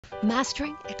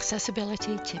Mastering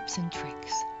Accessibility Tips and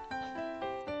Tricks.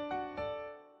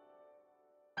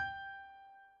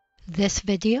 This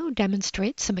video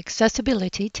demonstrates some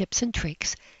accessibility tips and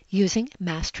tricks using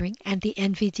Mastering and the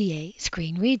NVDA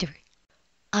screen reader.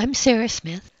 I'm Sarah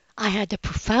Smith. I had a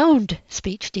profound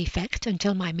speech defect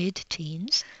until my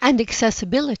mid-teens, and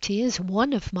accessibility is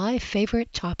one of my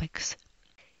favorite topics.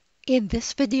 In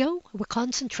this video, we're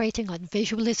concentrating on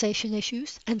visualization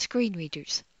issues and screen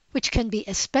readers, which can be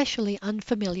especially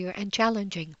unfamiliar and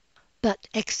challenging. But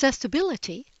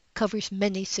accessibility covers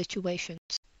many situations.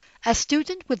 A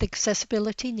student with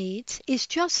accessibility needs is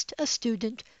just a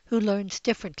student who learns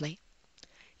differently,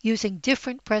 using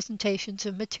different presentations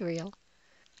of material,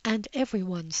 and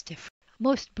everyone's different.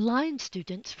 Most blind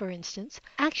students, for instance,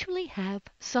 actually have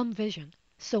some vision.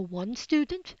 So one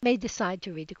student may decide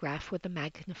to read a graph with a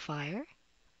magnifier,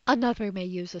 another may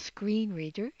use a screen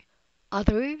reader,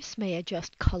 others may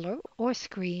adjust color or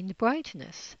screen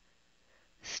brightness.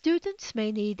 Students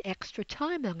may need extra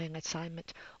time on an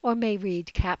assignment or may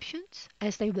read captions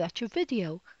as they watch a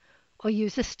video or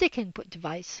use a stick input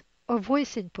device or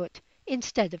voice input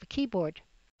instead of a keyboard.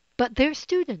 But they're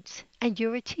students and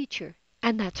you're a teacher,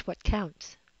 and that's what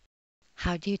counts.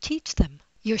 How do you teach them?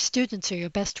 Your students are your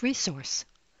best resource.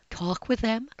 Talk with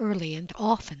them early and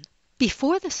often.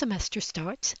 Before the semester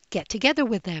starts, get together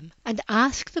with them and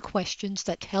ask the questions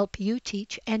that help you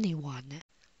teach anyone.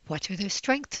 What are their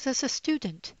strengths as a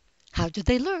student? How do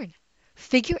they learn?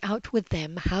 Figure out with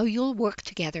them how you'll work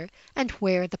together and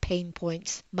where the pain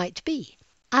points might be.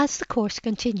 As the course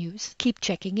continues, keep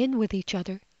checking in with each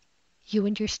other. You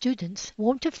and your students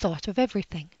won't have thought of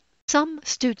everything. Some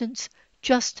students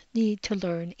just need to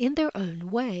learn in their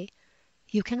own way.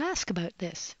 You can ask about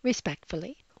this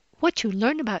respectfully. What you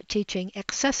learn about teaching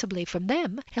accessibly from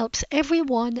them helps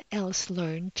everyone else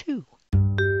learn too.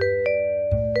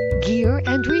 Gear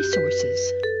and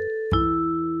resources.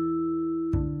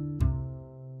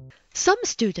 Some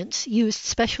students use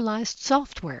specialized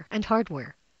software and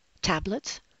hardware,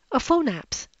 tablets, or phone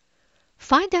apps.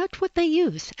 Find out what they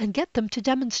use and get them to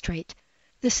demonstrate.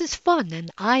 This is fun and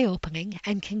eye-opening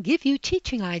and can give you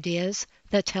teaching ideas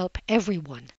that help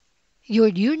everyone. Your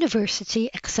university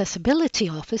accessibility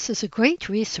office is a great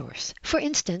resource. For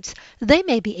instance, they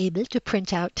may be able to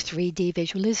print out 3D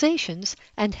visualizations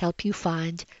and help you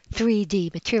find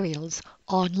 3D materials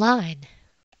online.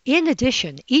 In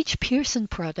addition, each Pearson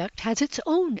product has its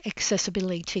own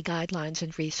accessibility guidelines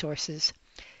and resources.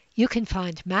 You can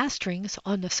find masterings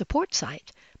on the support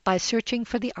site by searching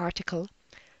for the article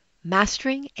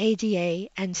Mastering ADA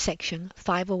and Section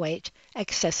 508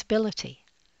 Accessibility.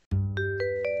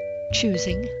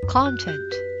 Choosing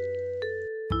content.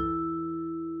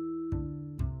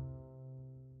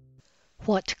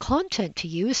 What content to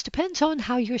use depends on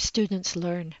how your students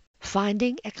learn.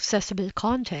 Finding accessible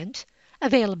content,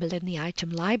 available in the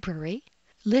item library,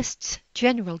 lists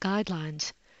general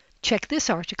guidelines. Check this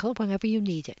article whenever you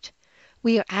need it.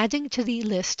 We are adding to the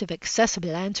list of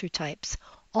accessible answer types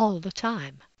all the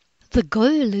time. The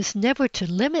goal is never to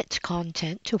limit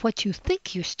content to what you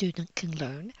think your student can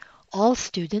learn. All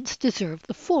students deserve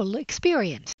the full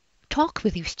experience. Talk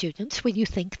with your students when you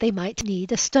think they might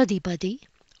need a study buddy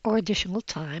or additional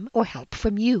time or help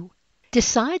from you.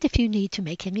 Decide if you need to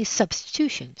make any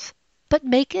substitutions, but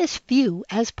make as few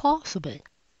as possible.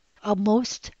 Our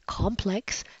most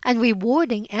complex and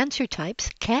rewarding answer types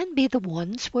can be the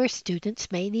ones where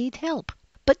students may need help.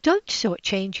 But don't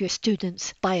shortchange your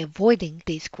students by avoiding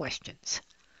these questions.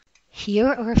 Here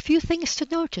are a few things to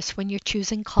notice when you're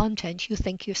choosing content you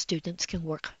think your students can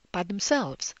work by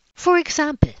themselves. For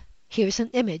example, here's an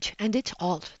image and it's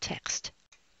alt text.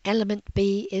 Element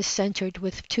B is centered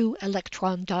with 2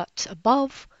 electron dots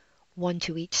above, 1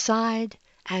 to each side,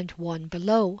 and 1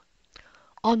 below.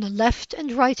 On the left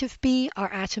and right of B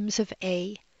are atoms of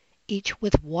A, each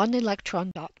with 1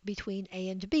 electron dot between A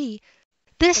and B.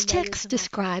 This text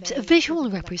describes a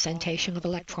visual representation of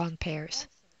electron pairs.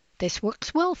 This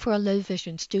works well for a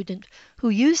low-vision student who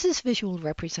uses visual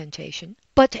representation,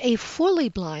 but a fully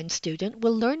blind student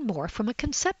will learn more from a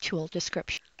conceptual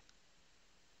description.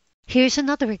 Here's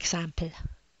another example.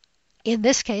 In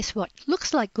this case, what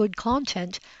looks like good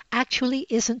content actually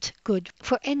isn't good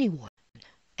for anyone.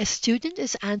 A student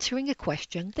is answering a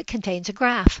question that contains a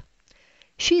graph.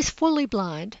 She's fully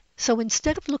blind, so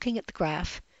instead of looking at the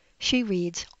graph, she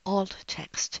reads alt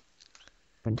text.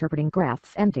 Interpreting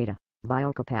graphs and data,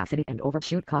 biocapacity and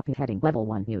overshoot copy heading level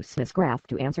 1. Use this graph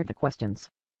to answer the questions.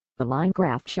 The line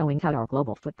graph showing how our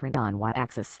global footprint on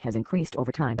y-axis has increased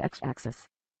over time x-axis.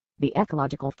 The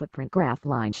ecological footprint graph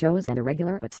line shows an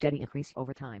irregular but steady increase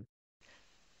over time.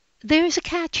 There's a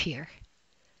catch here.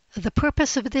 The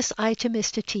purpose of this item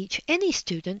is to teach any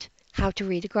student how to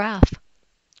read a graph.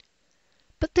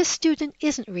 But this student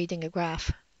isn't reading a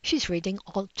graph. She's reading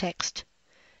alt text.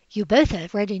 You both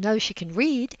already know she can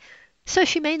read, so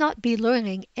she may not be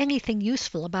learning anything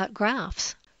useful about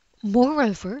graphs.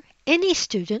 Moreover, any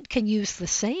student can use the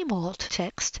same alt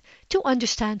text to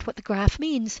understand what the graph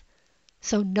means,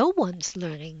 so no one's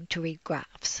learning to read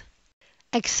graphs.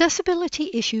 Accessibility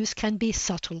issues can be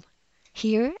subtle.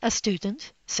 Here, a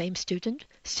student, same student,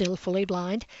 still fully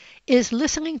blind, is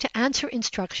listening to answer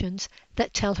instructions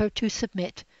that tell her to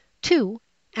submit 2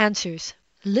 answers.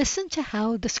 Listen to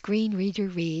how the screen reader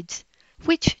reads.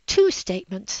 Which 2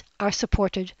 statements are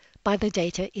supported by the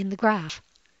data in the graph?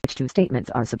 Which 2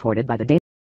 statements are supported by the data?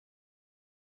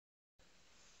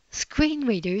 Screen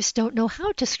readers don't know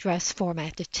how to stress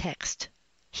formatted text.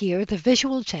 Here, the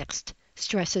visual text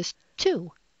stresses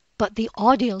 2, but the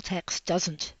audio text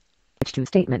doesn't. Which 2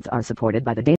 statements are supported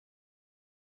by the data?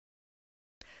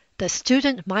 The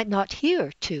student might not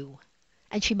hear 2,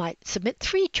 and she might submit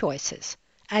 3 choices,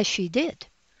 as she did.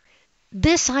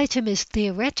 This item is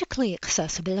theoretically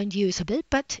accessible and usable,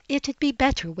 but it'd be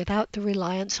better without the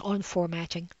reliance on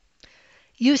formatting.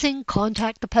 Using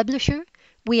Contact the Publisher,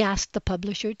 we ask the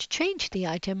publisher to change the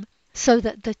item so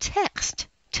that the text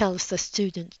tells the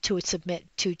student to submit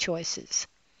 2 choices.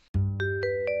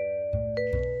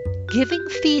 Giving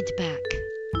feedback.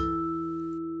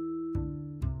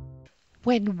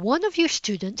 When one of your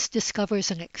students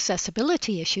discovers an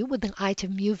accessibility issue with an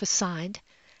item you've assigned,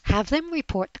 have them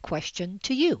report the question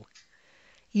to you.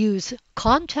 Use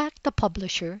Contact the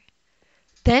Publisher,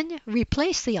 then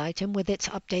replace the item with its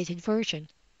updated version.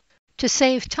 To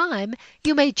save time,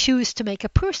 you may choose to make a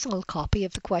personal copy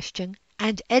of the question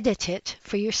and edit it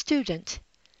for your student.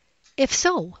 If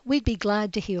so, we'd be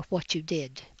glad to hear what you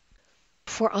did.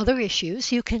 For other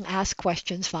issues, you can ask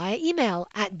questions via email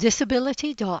at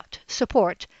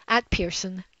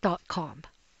disability.support@pearson.com.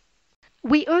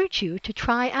 We urge you to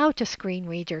try out a screen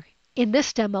reader. In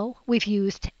this demo, we've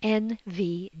used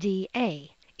NVDA.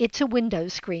 It's a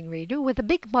Windows screen reader with a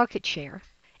big market share.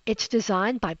 It's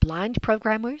designed by blind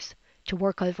programmers to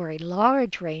work over a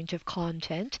large range of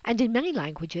content and in many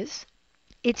languages.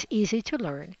 It's easy to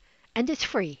learn, and it's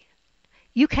free.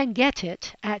 You can get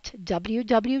it at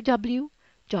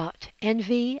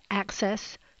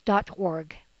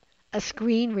www.nvaccess.org. A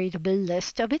screen-readable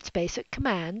list of its basic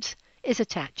commands is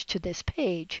attached to this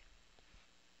page.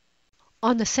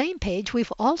 On the same page,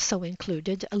 we've also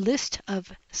included a list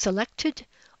of selected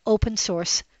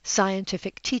open-source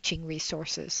scientific teaching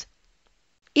resources.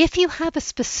 If you have a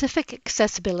specific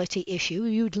accessibility issue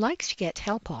you'd like to get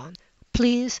help on,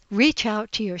 please reach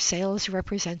out to your sales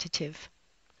representative.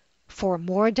 For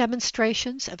more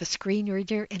demonstrations of a screen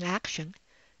reader in action,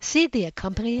 see the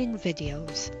accompanying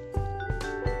videos.